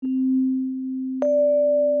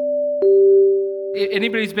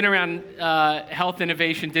Anybody who's been around health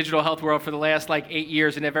innovation, digital health world for the last 8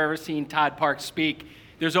 years and have ever seen Todd Parks speak,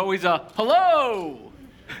 there's always a hello.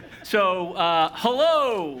 So,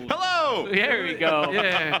 hello. Hello. There we go.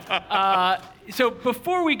 Yeah. So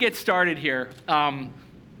before we get started here, I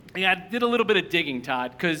did a little bit of digging,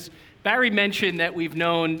 Todd, because Barry mentioned that we've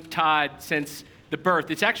known Todd since the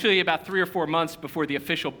birth. It's actually about 3 or 4 months before the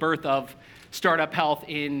official birth of Startup Health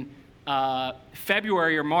in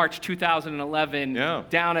February or March 2011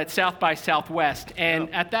 down at South by Southwest.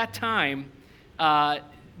 And at that time,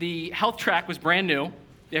 the health track was brand new.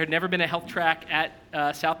 There had never been a health track at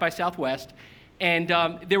South by Southwest. And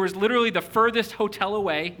there was literally the furthest hotel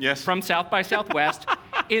away from South by Southwest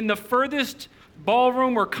in the furthest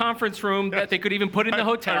ballroom or conference room that they could even put in the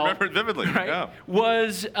hotel. I remember it vividly. Right, yeah.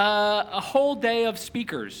 Was a whole day of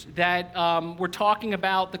speakers that were talking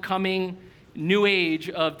about the coming new age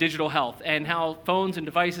of digital health and how phones and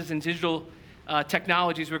devices and digital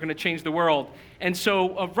technologies were going to change the world. And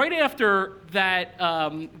so right after that,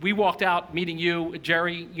 we walked out meeting you,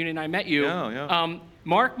 Jerry, you and I met you.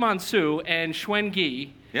 Mark Monsu and Xuan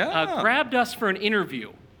Gui grabbed us for an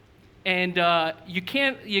interview. And you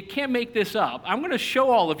can't make this up. I'm going to show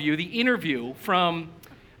all of you the interview from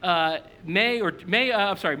March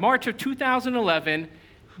of 2011,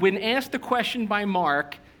 when asked the question by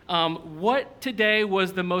Mark, what today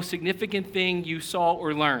was the most significant thing you saw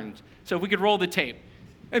or learned? So if we could roll the tape.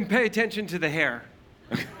 And pay attention to the hair.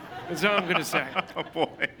 That's all I'm going to say. Oh,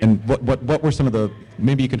 boy. And what were some of the,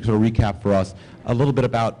 maybe you could sort of recap for us a little bit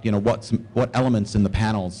about, what elements in the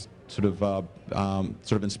panels sort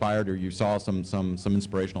of inspired, or you saw some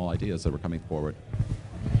inspirational ideas that were coming forward?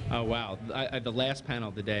 Oh, wow. The last panel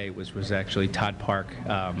of the day was actually Todd Park,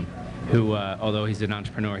 who, although he's an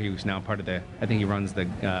entrepreneur, he was now part of I think he runs the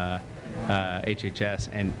HHS,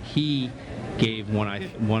 and he gave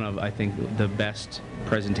one of I think the best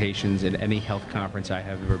presentations at any health conference I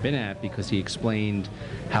have ever been at, because he explained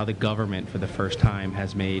how the government for the first time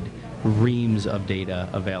has made reams of data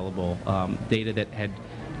available, data that had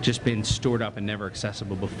just been stored up and never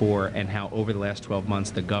accessible before, and how over the last 12 months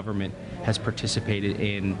the government has participated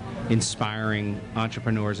in inspiring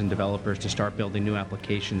entrepreneurs and developers to start building new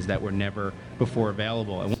applications that were never before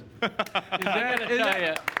available.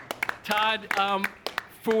 Todd,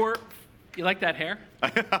 you like that hair?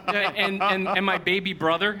 and my baby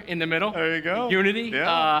brother in the middle. There you go. Unity.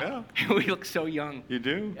 We look so young. You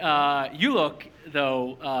do? You look,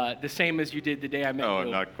 though, the same as you did the day I met you. Oh,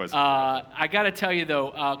 not quite so I got to tell you,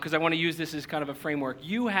 though, because I want to use this as kind of a framework,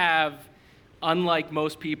 you have, unlike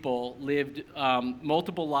most people, lived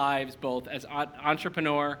multiple lives, both as an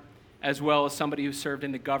entrepreneur as well as somebody who served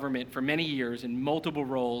in the government for many years in multiple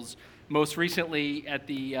roles, most recently at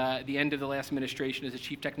the end of the last administration as a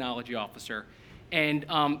chief technology officer. And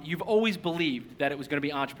you've always believed that it was going to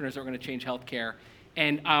be entrepreneurs that were going to change healthcare.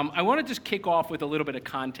 And I want to just kick off with a little bit of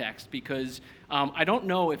context, because I don't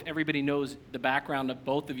know if everybody knows the background of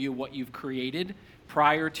both of you, what you've created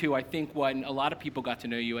prior to, I think, when a lot of people got to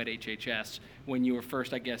know you at HHS, when you were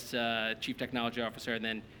first, I guess, chief technology officer and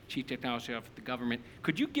then chief technology officer of the government.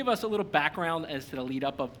 Could you give us a little background as to the lead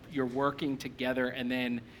up of your working together, and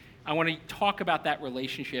then I want to talk about that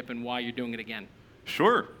relationship and why you're doing it again.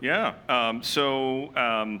 Sure, yeah.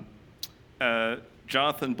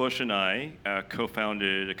 Jonathan Bush and I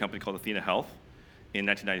co-founded a company called Athena Health in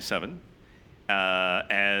 1997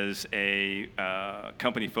 as a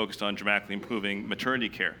company focused on dramatically improving maternity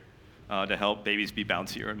care to help babies be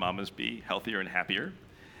bouncier and mamas be healthier and happier.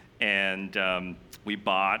 And we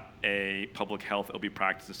bought a public health OB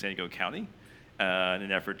practice in San Diego County in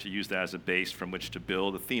an effort to use that as a base from which to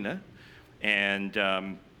build Athena.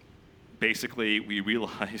 And basically, we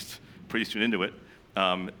realized pretty soon into it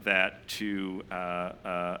that to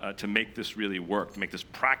make this really work, to make this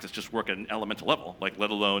practice just work at an elemental level, let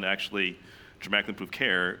alone actually dramatically improve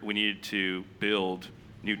care, we needed to build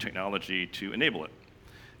new technology to enable it.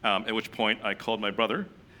 At which point, I called my brother,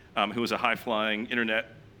 who was a high-flying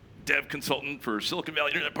internet dev consultant for Silicon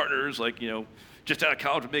Valley Internet Partners, just out of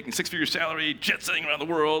college with making six-figure salary, jet-setting around the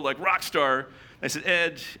world, like rock star. I said,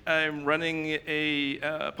 Ed, I'm running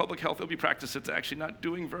a public health OB practice that's actually not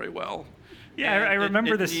doing very well. Yeah, I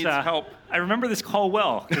remember this. Needs help. I remember this call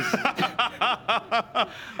well. I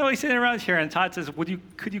was sitting around here, and Todd says,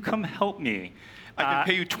 "Could you come help me? I can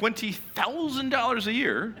pay you $20,000 a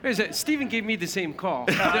year." Stephen gave me the same call.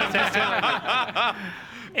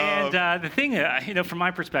 And the thing, from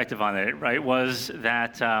my perspective on it, right, was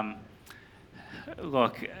that,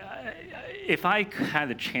 look, if I had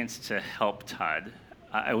the chance to help Todd,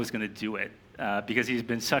 I was going to do it because he's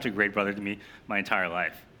been such a great brother to me my entire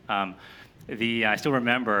life. I still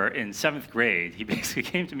remember in 7th grade, he basically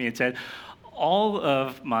came to me and said, all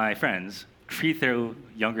of my friends treat their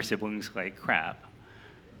younger siblings like crap.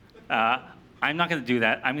 I'm not going to do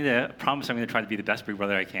that. I'm going to promise I'm going to try to be the best big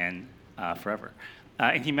brother I can forever.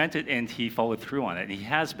 And he meant it, and he followed through on it, and he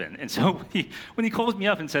has been. And so when he calls me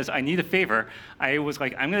up and says, I need a favor, I was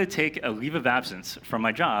like, I'm going to take a leave of absence from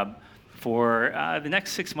my job for the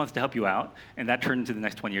next 6 months to help you out, and that turned into the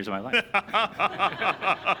next 20 years of my life.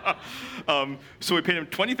 So we paid him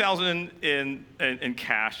 $20,000 in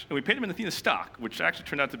cash, and we paid him in Athena stock, which actually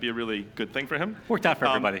turned out to be a really good thing for him. Worked out for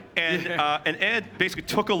everybody. And Ed basically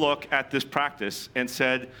took a look at this practice and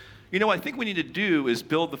said, you know, what I think we need to do is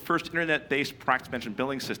build the first internet-based practice management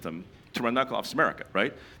billing system to run Knuckle Office America,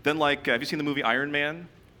 right? Then, like, have you seen the movie Iron Man?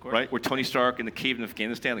 Right, where Tony Stark in the cave in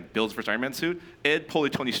Afghanistan builds the first Iron Man suit. Ed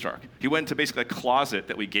pulled Tony Stark. He went into basically a closet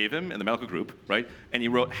that we gave him in the medical group, right? And he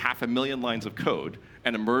wrote 500,000 lines of code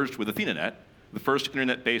and emerged with AthenaNet, the first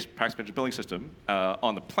internet-based practice management billing system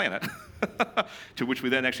on the planet, to which we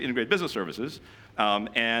then actually integrated business services.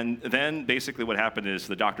 And then basically what happened is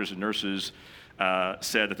the doctors and nurses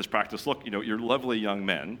said at this practice, look, you know, you're lovely young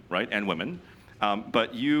men, right, and women.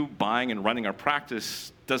 But you buying and running our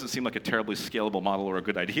practice doesn't seem like a terribly scalable model or a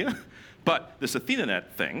good idea. But this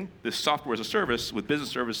AthenaNet thing, this software as a service with business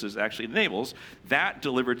services actually enables, that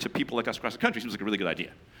delivered to people like us across the country seems like a really good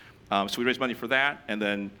idea. So we raised money for that and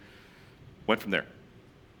then went from there.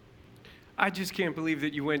 I just can't believe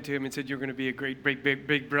that you went to him and said you're going to be a great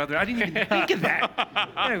big brother. I didn't even think of that.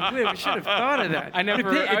 Yeah, we should have thought of that.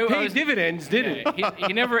 It paid dividends, didn't it?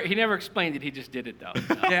 He never explained it. He just did it, though.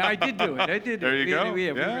 Yeah, I did do it. There you go.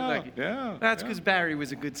 Yeah, we were lucky. Yeah. That's because Barry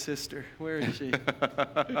was a good sister. Where is she?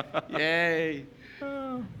 Yay.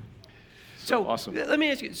 So awesome. Let me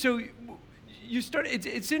ask you. So you started.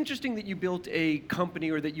 It's interesting that you built a company,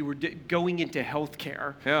 or that you were going into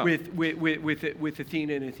healthcare with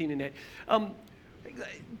Athena and AthenaNet.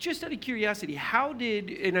 Just out of curiosity, how did?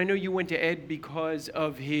 And I know you went to Ed because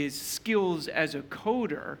of his skills as a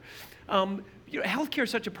coder. You know, healthcare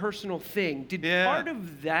is such a personal thing. Did part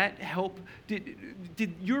of that help?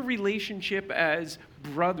 Did your relationship as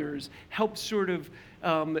brothers help sort of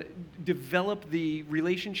develop the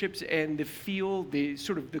relationships and the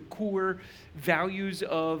sort of the core values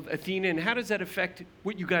of Athena, and how does that affect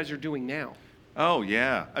what you guys are doing now? Oh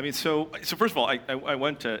yeah, I mean, so first of all, I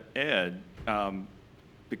went to Ed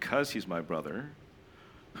because he's my brother,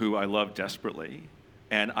 who I love desperately,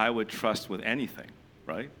 and I would trust with anything,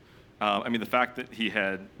 right? I mean, the fact that he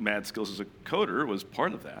had mad skills as a coder was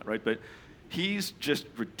part of that, right? But he's just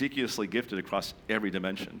ridiculously gifted across every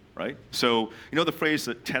dimension, right? So you know the phrase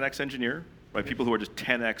that 10x engineer, right? People who are just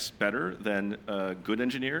 10x better than a good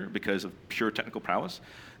engineer because of pure technical prowess.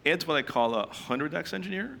 Ed's what I call a 100x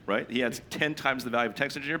engineer, right? He adds 10 times the value of a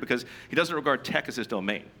tech engineer because he doesn't regard tech as his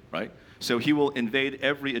domain, right? So he will invade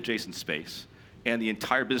every adjacent space and the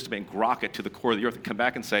entire business domain, grok it to the core of the earth and come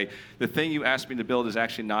back and say, the thing you asked me to build is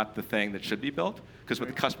actually not the thing that should be built, because what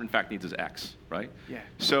the customer in fact needs is X, right? Yeah.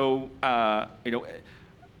 So, you know,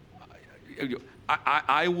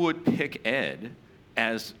 I would pick Ed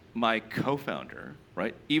as my co-founder,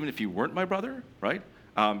 right? Even if he weren't my brother, right?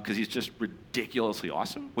 Because he's just ridiculously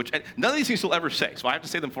awesome, which none of these things he'll ever say, so I have to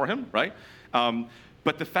say them for him, right?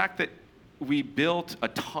 But the fact that we built a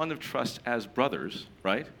ton of trust as brothers,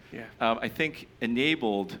 right? Yeah. I think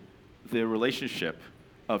enabled the relationship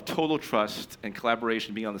of total trust and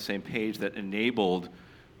collaboration, being on the same page, that enabled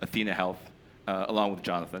Athena Health, along with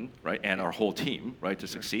Jonathan, right, and our whole team, right, to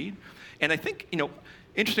succeed. And I think, you know,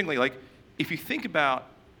 interestingly, like, if you think about,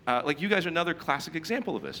 like, you guys are another classic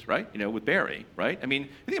example of this, right? You know, with Barry, right? I mean, you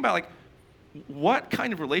think about, like, what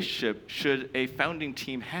kind of relationship should a founding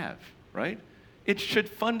team have, right? It should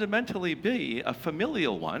fundamentally be a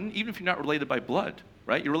familial one, even if you're not related by blood,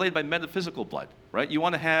 right? You're related by metaphysical blood, right? You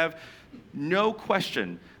want to have no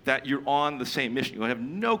question that you're on the same mission. You want to have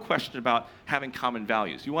no question about having common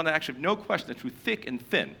values. You want to actually have no question that through thick and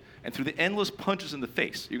thin, and through the endless punches in the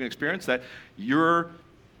face, you're going to experience that your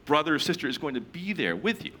brother or sister is going to be there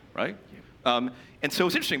with you, right? Yeah. And so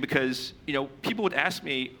it's interesting because, you know, people would ask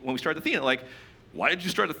me when we started Athena, like, why did you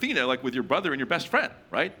start Athena, like, with your brother and your best friend,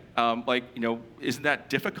 right? Like, you know, isn't that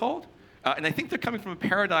difficult? And I think they're coming from a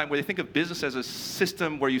paradigm where they think of business as a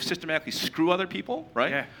system where you systematically screw other people,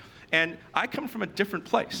 right? Yeah. And I come from a different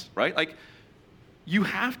place, right? Like, you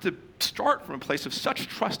have to start from a place of such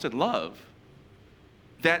trust and love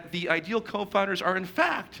that the ideal co-founders are, in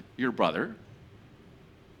fact, your brother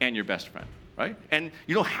and your best friend, right? And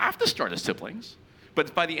you don't have to start as siblings,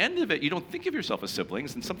 but by the end of it, you don't think of yourself as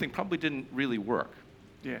siblings, and something probably didn't really work.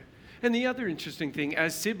 Yeah. And the other interesting thing,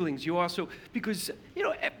 as siblings, you also, because,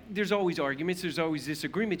 there's always arguments, there's always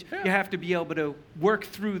disagreements. Yeah. You have to be able to work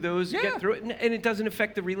through those, get through it, and it doesn't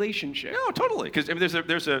affect the relationship. No, totally. Because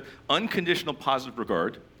there's a unconditional positive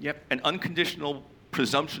regard, an unconditional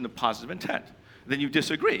presumption of positive intent. Then you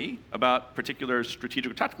disagree about particular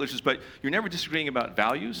strategic or tactical issues, but you're never disagreeing about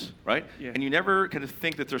values, right? Yeah. And you never kind of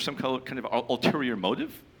think that there's some kind of ulterior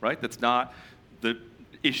motive, right? That's not the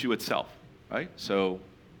issue itself, right? So,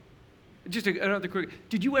 just another quick.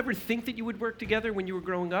 Did you ever think that you would work together when you were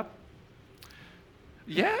growing up?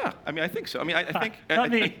 Yeah, I mean, I think so. I mean, I think. Not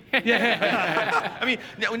me. Yeah.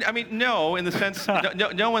 I mean, no, in the sense,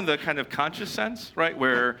 no, in the kind of conscious sense, right?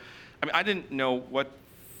 Where, I didn't know what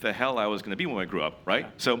the hell I was going to be when I grew up, right?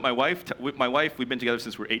 So my wife, we've been together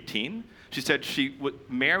since we were 18. She said she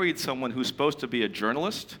married someone who's supposed to be a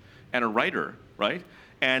journalist and a writer, right?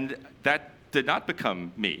 And that did not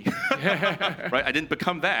become me, right? I didn't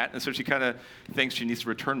become that, and so she kind of thinks she needs to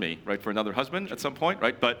return me, right, for another husband at some point,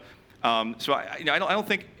 right? But so I don't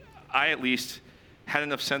think I at least had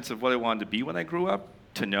enough sense of what I wanted to be when I grew up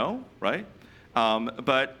to know, right?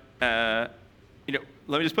 But let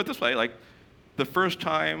me just put it this way, like, the first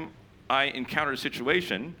time I encountered a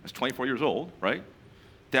situation, I was 24 years old, right,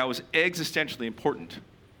 that was existentially important,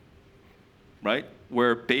 right,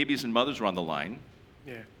 where babies and mothers were on the line,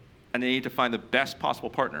 and they need to find the best possible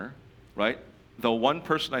partner, right? The one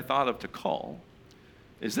person I thought of to call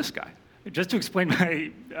is this guy. Just to explain my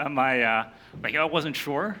I wasn't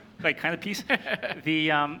sure, kind of piece.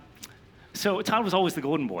 So Todd was always the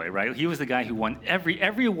golden boy, right? He was the guy who won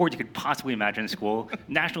every award you could possibly imagine in school: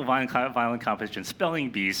 national violin competitions, spelling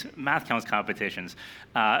bees, math counts competitions,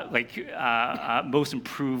 most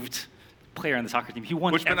improved player on the soccer team. He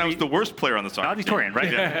won. Which meant I was the worst player on the soccer team. Valedictorian,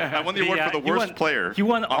 right? Yeah. I won the award for the worst player. He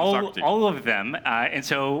won all of them, and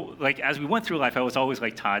so as we went through life, I was always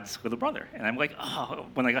like Todd's little brother, and I'm like, oh,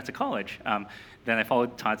 when I got to college, then I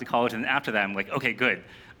followed Todd to college, and after that, I'm like, okay, good,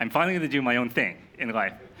 I'm finally going to do my own thing in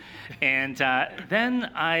life. And then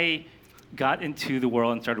I got into the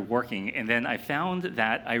world and started working, and then I found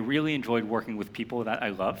that I really enjoyed working with people that I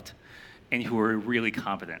loved and who were really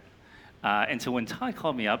competent. And so when Todd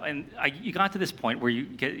called me up, and you got to this point where you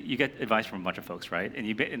get advice from a bunch of folks, right?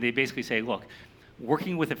 And they basically say, look,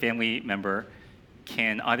 working with a family member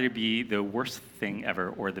can either be the worst thing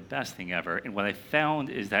ever or the best thing ever. And what I found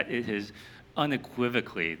is that it is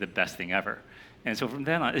unequivocally the best thing ever. And so from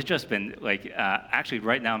then on, it's just been actually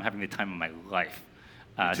right now I'm having the time of my life.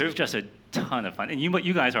 So it's just a ton of fun. And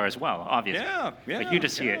you guys are as well, obviously. Yeah. You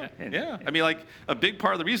just see it. I mean, a big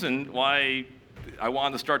part of the reason why I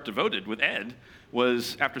wanted to start Devoted with Ed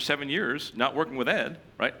was after 7 years not working with Ed,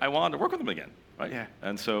 right? I wanted to work with him again, right? Yeah.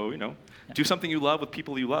 And so, do something you love with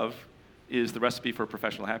people you love is the recipe for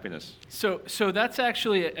professional happiness. So that's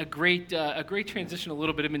actually a great transition a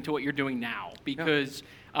little bit into what you're doing now, because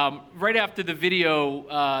right after the video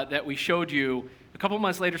that we showed you, a couple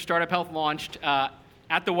months later, Startup Health launched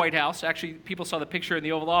at the White House. Actually, people saw the picture in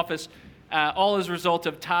the Oval Office, all as a result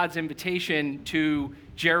of Todd's invitation to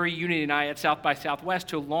Jerry, Unity, and I at South by Southwest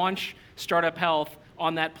to launch Startup Health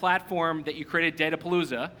on that platform that you created,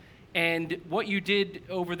 Datapalooza. And what you did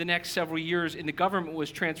over the next several years in the government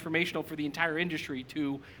was transformational for the entire industry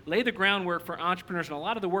to lay the groundwork for entrepreneurs. And a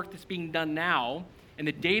lot of the work that's being done now and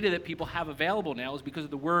the data that people have available now is because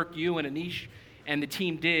of the work you and Anish and the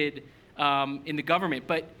team did in the government.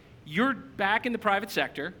 But you're back in the private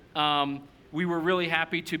sector. We were really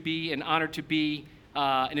happy to be and honored to be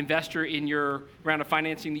an investor in your round of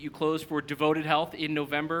financing that you closed for Devoted Health in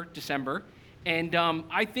November, December. And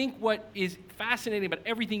I think what is fascinating about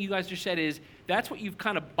everything you guys just said is that's what you've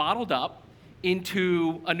kind of bottled up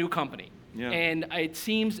into a new company. Yeah. And it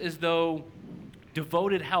seems as though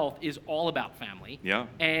Devoted Health is all about family. Yeah.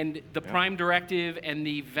 And the Prime Directive and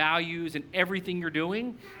the values and everything you're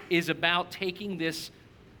doing is about taking this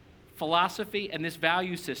philosophy and this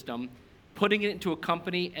value system, putting it into a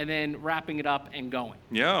company, and then wrapping it up and going.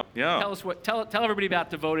 Yeah. Tell everybody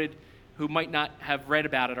about Devoted who might not have read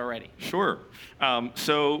about it already. Sure.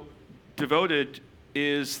 So Devoted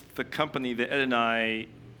is the company that Ed and I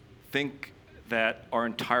think that our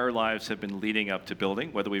entire lives have been leading up to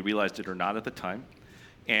building, whether we realized it or not at the time,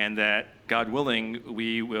 and that, God willing,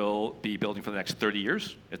 we will be building for the next 30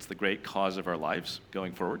 years. It's the great cause of our lives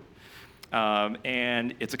going forward.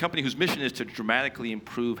 And it's a company whose mission is to dramatically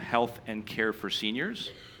improve health and care for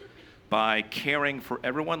seniors by caring for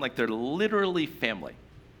everyone like they're literally family,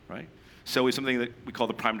 right? So it's something that we call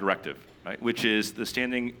the Prime Directive, right? Which is the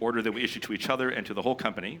standing order that we issue to each other and to the whole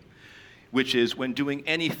company, which is when doing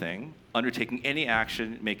anything, undertaking any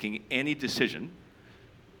action, making any decision,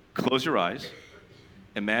 close your eyes,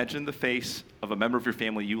 imagine the face of a member of your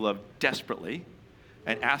family you love desperately,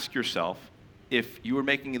 and ask yourself, if you were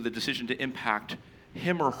making the decision to impact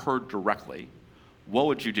him or her directly, what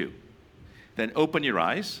would you do? Then open your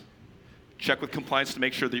eyes, check with compliance to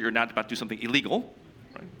make sure that you're not about to do something illegal,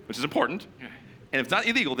 right? Which is important. And if it's not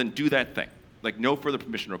illegal, then do that thing. Like, no further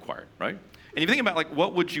permission required, right? And you think about, like,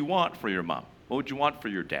 what would you want for your mom? What would you want for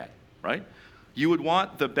your dad, right? You would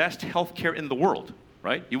want the best health care in the world,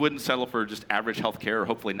 right? You wouldn't settle for just average health care or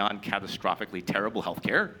hopefully non-catastrophically terrible health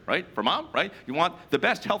care, right, for mom, right? You want the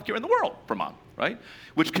best health care in the world for mom, right?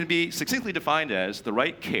 Which can be succinctly defined as the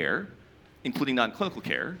right care, including non-clinical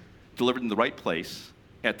care, delivered in the right place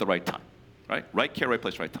at the right time, right? Right care, right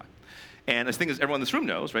place, right time. And as everyone in this room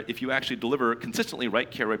knows, right, if you actually deliver consistently right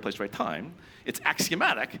care, right place, right time, it's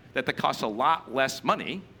axiomatic that that costs a lot less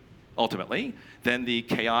money, ultimately, than the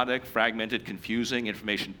chaotic, fragmented, confusing,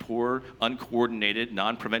 information-poor, uncoordinated,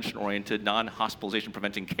 non-prevention-oriented, non-hospitalization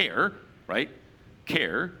preventing care, right?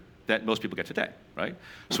 Care that most people get today, right?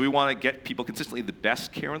 So we want to get people consistently the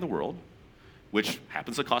best care in the world, which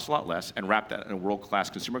happens to cost a lot less, and wrap that in a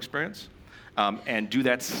world-class consumer experience, and do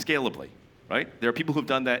that scalably, right? There are people who've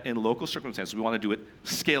done that in local circumstances. We want to do it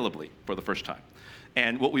scalably for the first time.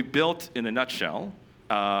 And what we built in a nutshell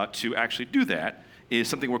to actually do that is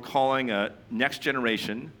something we're calling a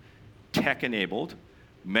next-generation, tech-enabled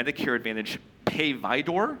Medicare Advantage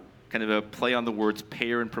Payvidor, kind of a play on the words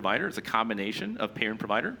payer and provider. It's a combination of payer and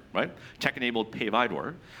provider, right? Tech-enabled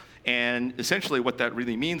Payvidor. And essentially what that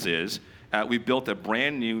really means is we built a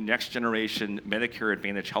brand new next-generation Medicare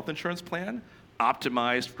Advantage health insurance plan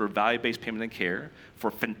optimized for value-based payment and care, for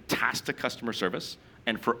fantastic customer service,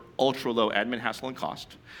 and for ultra-low admin hassle and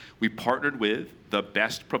cost. We partnered with the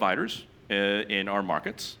best providers in our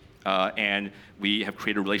markets, and we have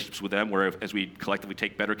created relationships with them where as we collectively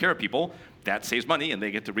take better care of people, that saves money and they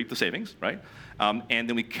get to reap the savings, right? And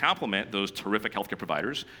then we complement those terrific healthcare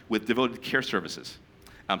providers with devoted care services.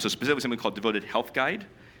 So specifically something called Devoted Health Guide.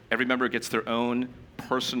 Every member gets their own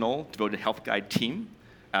personal Devoted Health Guide team.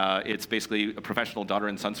 It's basically a professional daughter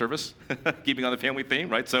and son service, keeping on the family theme,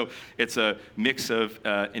 right? So it's a mix of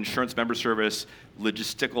insurance member service,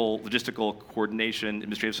 logistical coordination,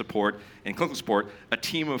 administrative support, and clinical support, a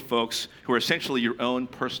team of folks who are essentially your own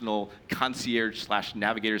personal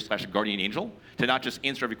concierge/navigator/guardian angel to not just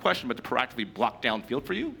answer every question, but to proactively block down field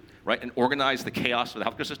for you, right? And organize the chaos of the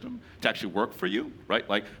healthcare system to actually work for you, right?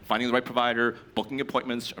 Like finding the right provider, booking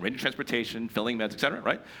appointments, arranging transportation, filling meds, et cetera,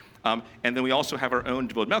 right? And then we also have our own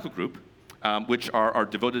devoted medical group, which are our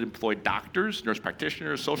devoted employed doctors, nurse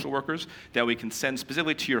practitioners, social workers that we can send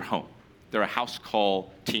specifically to your home. They're a house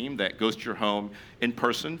call team that goes to your home in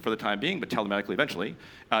person for the time being, but telemedically eventually,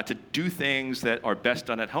 to do things that are best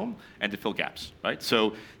done at home and to fill gaps, right?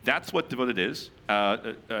 So that's what Devoted is,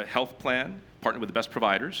 a health plan partnered with the best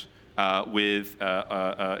providers, with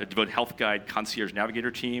a Devoted Health Guide concierge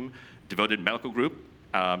navigator team, Devoted Medical Group,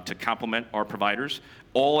 to complement our providers,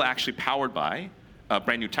 all actually powered by a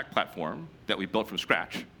brand new tech platform that we built from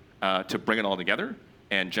scratch to bring it all together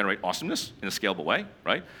and generate awesomeness in a scalable way,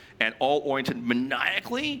 right? And all oriented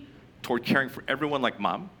maniacally toward caring for everyone like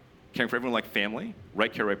mom, caring for everyone like family,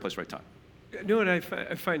 right care, right place, right time. No, what I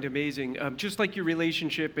find amazing, just like your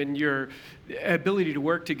relationship and your ability to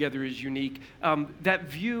work together is unique, that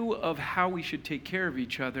view of how we should take care of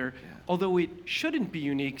each other, although it shouldn't be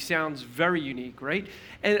unique, sounds very unique, right?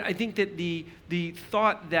 And I think that the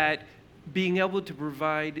thought that being able to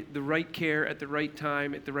provide the right care at the right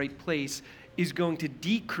time, at the right place, is going to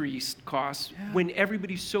decrease costs when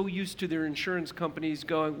everybody's so used to their insurance companies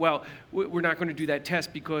going, well, we're not going to do that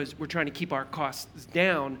test because we're trying to keep our costs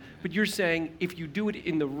down. But you're saying if you do it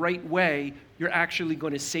in the right way, you're actually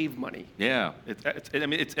going to save money. Yeah,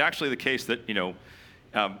 it's actually the case that,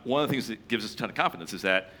 one of the things that gives us a ton of confidence is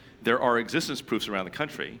that there are existence proofs around the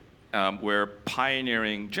country where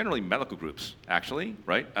pioneering, generally medical groups, actually,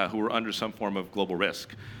 right, who are under some form of global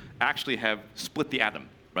risk, actually have split the atom.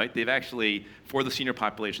 Right? They've actually, for the senior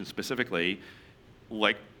population specifically,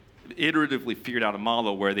 like iteratively figured out a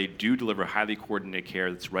model where they do deliver highly coordinated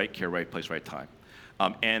care that's right care, right place, right time.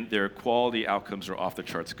 And their quality outcomes are off the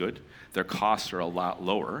charts good. Their costs are a lot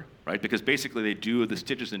lower, right? Because basically they do the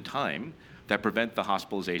stitches in time that prevent the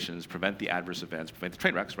hospitalizations, prevent the adverse events, prevent the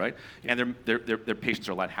train wrecks, right? And their patients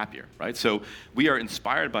are a lot happier, right? So we are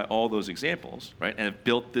inspired by all those examples, right? And have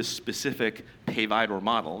built this specific Payvidor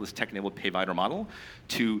model, this tech-enabled Payvidor model,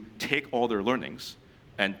 to take all their learnings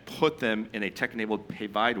and put them in a tech-enabled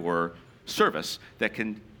Payvidor service that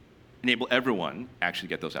can enable everyone actually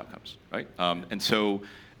get those outcomes, right? So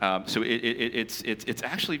it's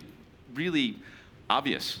actually really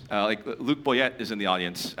obvious. Like Luc Boyette is in the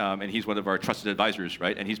audience, and he's one of our trusted advisors,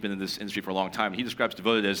 right? And he's been in this industry for a long time. He describes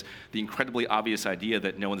Devoted as the incredibly obvious idea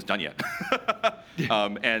that no one's done yet.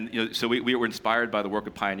 And so we were inspired by the work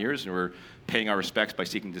of pioneers, and we're paying our respects by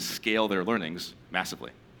seeking to scale their learnings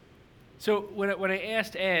massively. So when I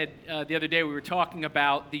asked Ed the other day, we were talking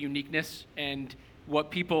about the uniqueness and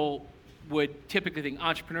what people would typically think,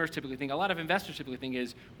 entrepreneurs typically think, a lot of investors typically think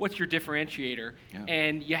is, what's your differentiator? Yeah.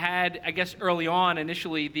 And you had, I guess, early on,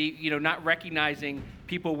 initially, not recognizing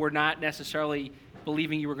people were not necessarily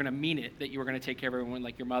believing you were going to mean it, that you were going to take care of everyone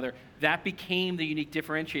like your mother. That became the unique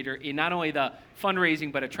differentiator in not only the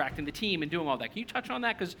fundraising, but attracting the team and doing all that. Can you touch on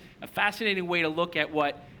that? Because a fascinating way to look at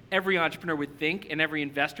what every entrepreneur would think and every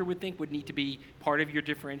investor would think would need to be part of your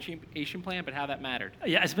differentiation plan, but how that mattered.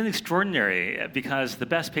 Yeah, it's been extraordinary because the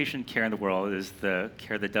best patient care in the world is the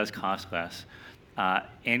care that does cost less.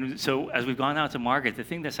 And so as we've gone out to market, the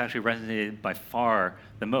thing that's actually resonated by far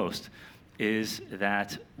the most is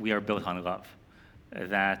that we are built on love.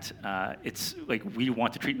 That it's like we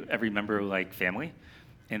want to treat every member like family,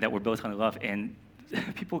 and that we're built on love. And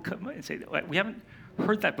people come and say, we haven't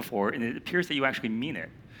heard that before, and it appears that you actually mean it.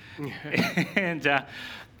 And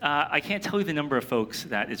I can't tell you the number of folks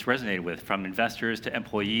that it's resonated with, from investors to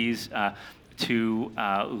employees to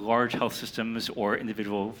large health systems or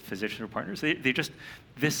individual physician or partners.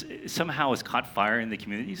 This somehow has caught fire in the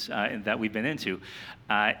communities that we've been into.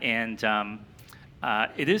 It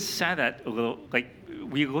is sad that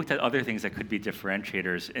we looked at other things that could be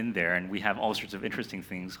differentiators in there, and we have all sorts of interesting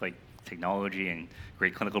things like technology and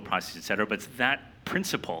great clinical processes, et cetera, but it's that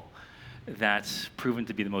principle that's proven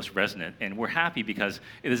to be the most resonant, and we're happy because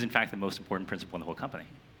it is in fact the most important principle in the whole company.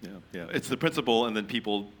 Yeah. It's the principle, and then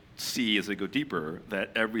people see as they go deeper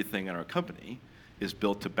that everything in our company is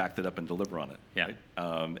built to back that up and deliver on it. Yeah.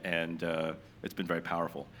 Right? It's been very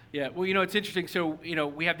powerful. Yeah. Well, it's interesting. So,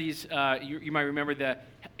 we have these. You might remember the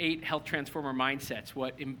 8 health transformer mindsets.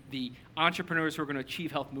 What the entrepreneurs who are going to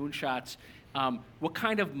achieve health moonshots. What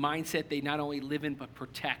kind of mindset they not only live in but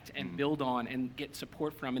protect and build on and get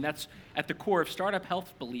support from, and that's at the core of startup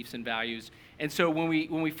health beliefs and values. And so when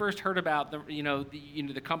we first heard about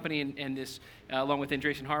the company and this along with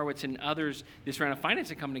Andreessen Horowitz and others, this round of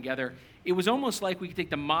financing coming together, it was almost like we could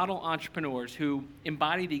take the model entrepreneurs who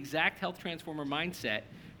embody the exact health transformer mindset,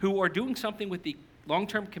 who are doing something with the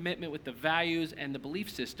long-term commitment with the values and the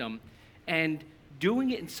belief system, and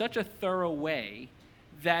doing it in such a thorough way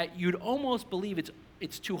that you'd almost believe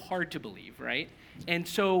it's too hard to believe, right? And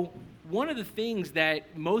so one of the things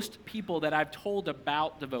that most people that I've told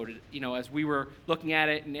about Devoted, as we were looking at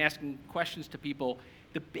it and asking questions to people,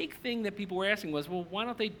 the big thing that people were asking was, well, why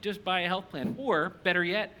don't they just buy a health plan? Or better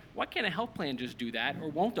yet, why can't a health plan just do that? Or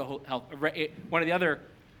won't one of the other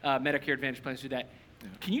Medicare Advantage plans do that? Yeah.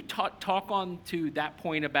 Can you talk on to that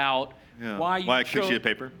point about why a clean sheet of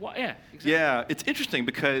paper? Exactly. Yeah, it's interesting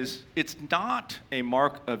because it's not a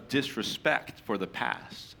mark of disrespect for the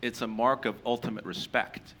past. It's a mark of ultimate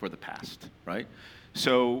respect for the past, right?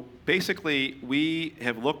 So basically, we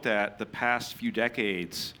have looked at the past few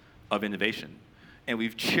decades of innovation, and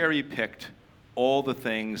we've cherry-picked all the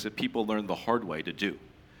things that people learned the hard way to do.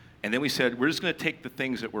 And then we said, we're just going to take the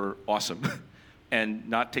things that were awesome and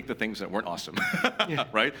not take the things that weren't awesome,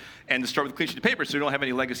 right? And to start with a clean sheet of paper so we don't have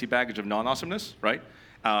any legacy baggage of non-awesomeness, right?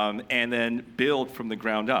 And then build from the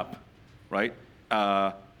ground up, right?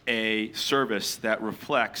 A service that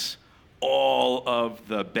reflects all of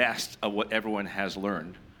the best of what everyone has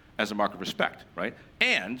learned as a mark of respect, right?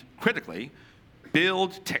 And, critically,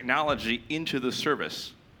 build technology into the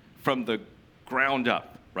service from the ground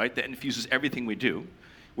up, right? That infuses everything we do,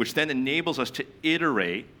 which then enables us to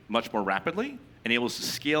iterate much more rapidly, enables us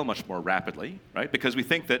to scale much more rapidly, right? Because we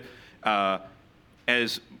think that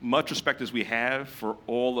as much respect as we have for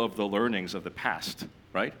all of the learnings of the past,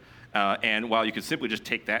 right? And while you could simply just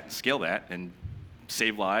take that and scale that and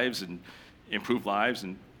save lives and improve lives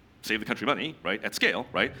and save the country money, right, at scale,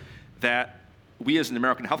 right, that we as an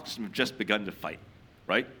American health system have just begun to fight,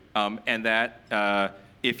 right? And that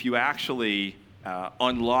if you actually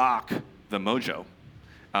unlock the mojo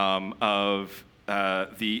of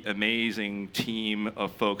the amazing team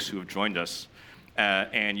of folks who have joined us,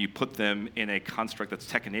 and you put them in a construct that's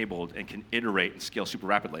tech-enabled and can iterate and scale super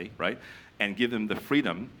rapidly, right, and give them the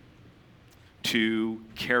freedom to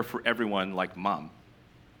care for everyone like mom,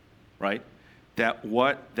 right, that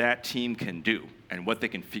what that team can do and what they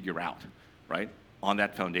can figure out, right, on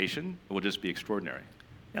that foundation will just be extraordinary.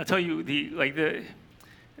 I'll tell you, the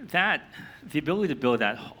ability to build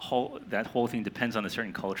that whole thing depends on a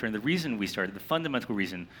certain culture. And the fundamental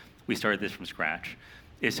reason we started this from scratch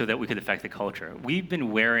is so that we could affect the culture. We've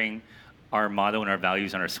been wearing our motto and our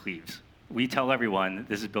values on our sleeves. We tell everyone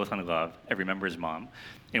this is built on love. Every member is mom.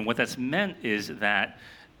 And what that's meant is that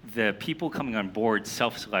the people coming on board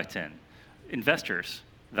self-select in. Investors,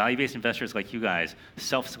 value-based investors like you guys,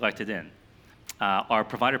 self-selected in. Our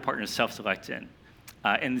provider partners self-select in.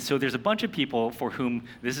 And so there's a bunch of people for whom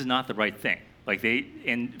this is not the right thing.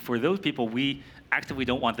 And for those people, we actively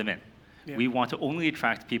don't want them in. Yeah. We want to only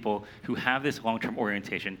attract people who have this long-term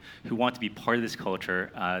orientation, who want to be part of this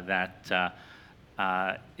culture that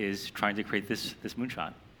is trying to create this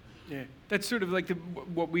moonshot. Yeah, that's sort of like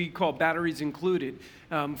what we call batteries included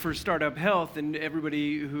for Startup Health, and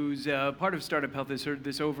everybody who's part of Startup Health has heard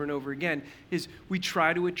this over and over again, is we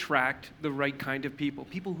try to attract the right kind of people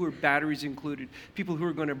who are batteries included, people who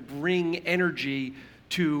are going to bring energy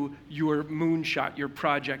to your moonshot, your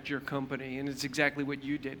project, your company, and it's exactly what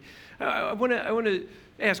you did. I want to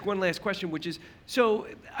ask one last question, which is, so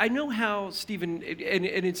I know how Stephen, and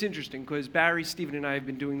it's interesting because Barry, Stephen, and I have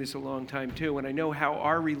been doing this a long time too, and I know how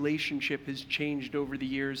our relationship has changed over the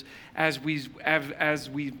years as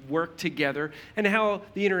we work together, and how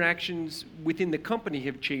the interactions within the company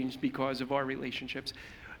have changed because of our relationships.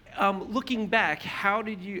 Looking back, how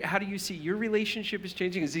do you see your relationship is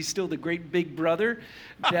changing? Is he still the great big brother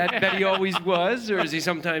that he always was, or is he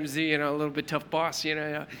sometimes a little bit tough boss?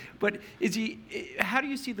 But how do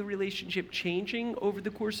you see the relationship changing over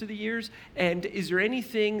the course of the years? And is there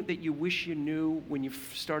anything that you wish you knew when you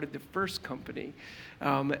started the first company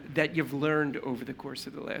that you've learned over the course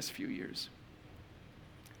of the last few years?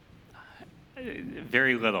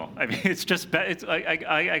 Very little. I mean, it's just,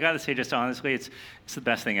 I got to say, just honestly, it's the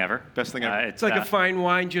best thing ever. Best thing ever. It's like a fine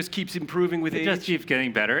wine, just keeps improving with age. It just keeps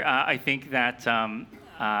getting better. I think that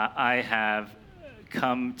I have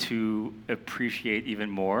come to appreciate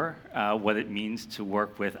even more what it means to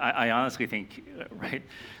work with. I honestly think, right,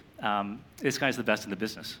 this guy's the best in the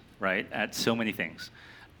business, right, at so many things.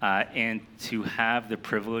 And to have the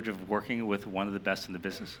privilege of working with one of the best in the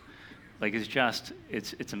business,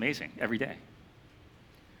 it's amazing every day.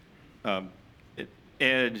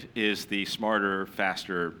 Ed is the smarter,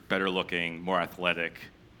 faster, better looking, more athletic,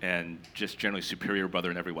 and just generally superior brother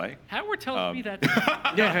in every way. Howard tells me that.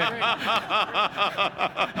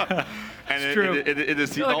 And it's true. It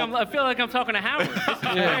is I feel like I'm talking to Howard. This is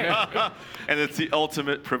great. And it's the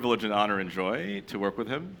ultimate privilege and honor and joy to work with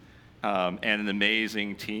him, and an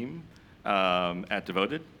amazing team at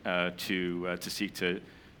Devoted to seek to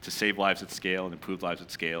save lives at scale and improve lives at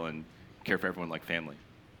scale and care for everyone like family.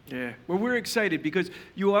 Yeah. Well, we're excited because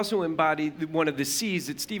you also embody one of the C's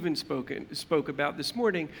that Stephen spoke about this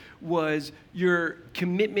morning was your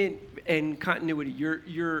commitment and continuity,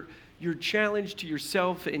 your challenge to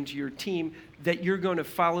yourself and to your team that you're going to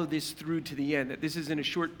follow this through to the end, that this isn't a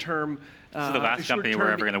short-term this is the last company we're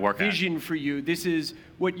ever going to work at. Vision for you. This is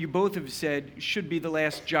what you both have said should be the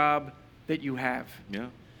last job that you have. Yeah.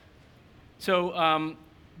 So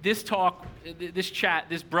this talk,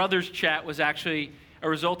 this brothers chat was actually a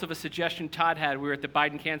result of a suggestion Todd had. We were at the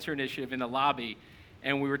Biden Cancer Initiative in the lobby,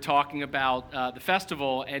 and we were talking about the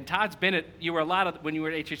festival. And Todd's been at, when you were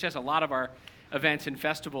at HHS, a lot of our events and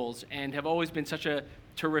festivals, and have always been such a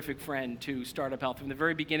terrific friend to Startup Health. From the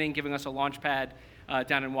very beginning, giving us a launch pad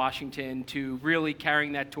down in Washington, to really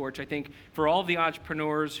carrying that torch. I think for all of the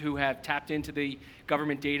entrepreneurs who have tapped into the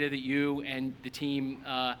government data that you and the team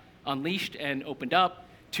unleashed and opened up,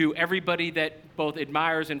 to everybody that both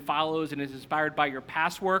admires and follows and is inspired by your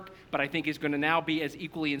past work, but I think is going to now be as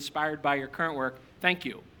equally inspired by your current work, thank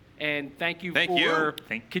you. And thank you for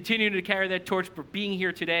continuing to carry that torch, for being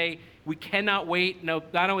here today. We cannot wait,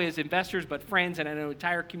 not only as investors, but friends and an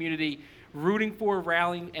entire community rooting for,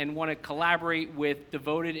 rallying, and want to collaborate with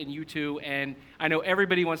Devoted and you two. And I know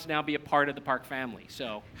everybody wants to now be a part of the Park family.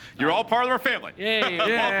 So you're all part of our family. Yay.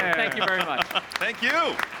 Yeah. Thank you very much. Thank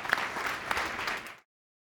you.